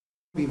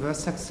We were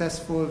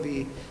successful.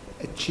 We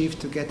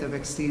achieved to get a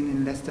vaccine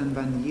in less than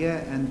 1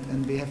 year,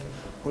 and we have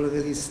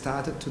already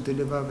started to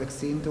deliver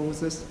vaccine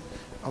doses.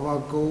 Our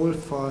goal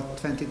for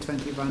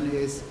 2021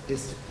 is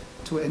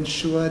to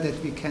ensure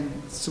that we can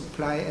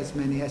supply as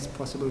many as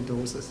possible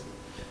doses.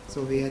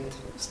 So we had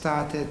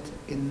started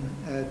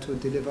to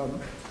deliver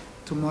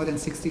to more than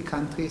 60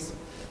 countries,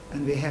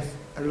 and we have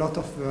a lot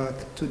of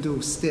work to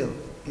do still.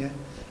 Yeah?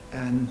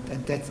 And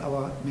that's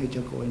our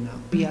major goal now.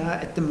 We are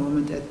at the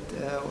moment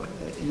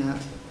in a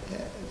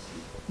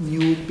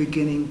new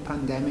beginning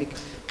pandemic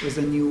with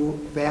a new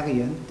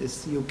variant,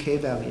 this UK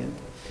variant.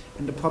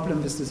 And the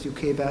problem with this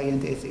UK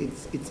variant is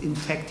it's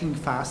infecting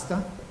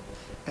faster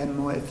and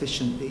more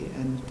efficiently.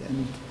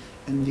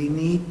 And we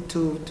need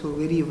to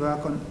really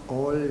work on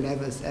all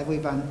levels.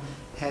 Everyone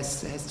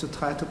has to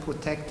try to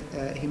protect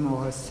him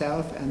or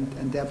herself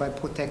and thereby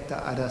protect the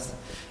others.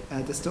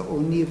 That's the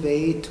only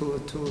way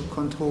to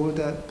control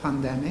the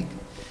pandemic.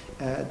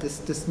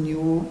 This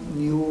new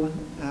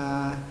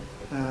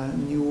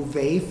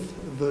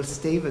wave will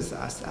stay with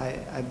us,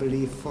 I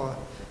believe, for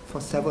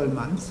several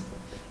months.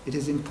 It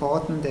is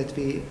important that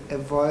we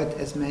avoid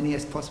as many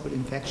as possible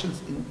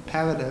infections in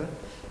parallel,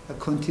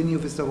 continue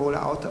with the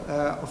rollout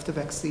of the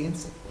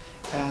vaccines,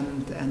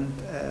 and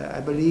I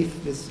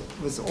believe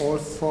with all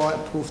 4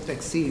 approved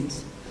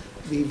vaccines,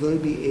 we will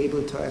be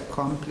able to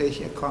accomplish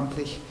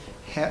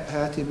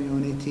herd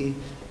immunity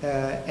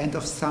end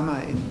of summer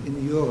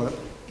in Europe.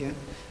 Yeah?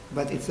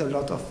 But it's a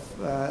lot of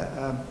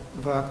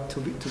work to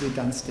be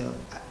done still.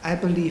 I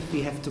believe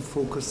we have to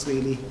focus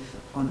really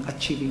on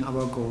achieving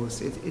our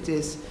goals. It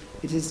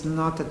is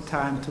not a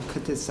time to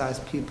criticize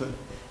people.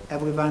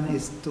 Everyone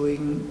is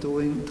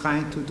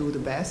trying to do the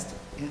best.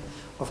 Yeah?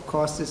 Of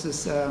course, this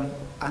is an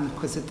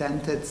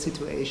unprecedented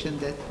situation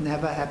that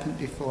never happened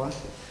before.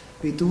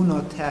 We do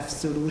not have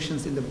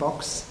solutions in the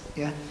box,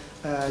 yeah?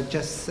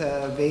 Just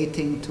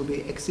waiting to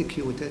be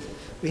executed.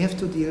 We have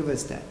to deal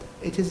with that.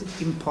 It is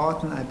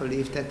important, I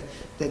believe,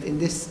 that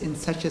in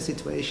such a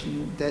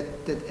situation that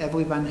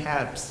everyone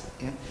helps.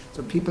 Yeah?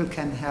 So people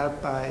can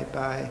help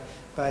by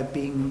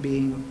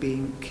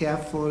being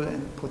careful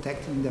and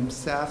protecting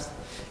themselves,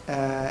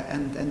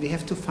 and we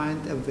have to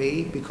find a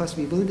way, because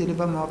we will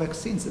deliver more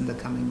vaccines in the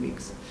coming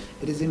weeks.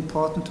 It is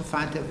important to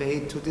find a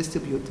way to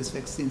distribute these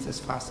vaccines as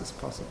fast as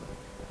possible.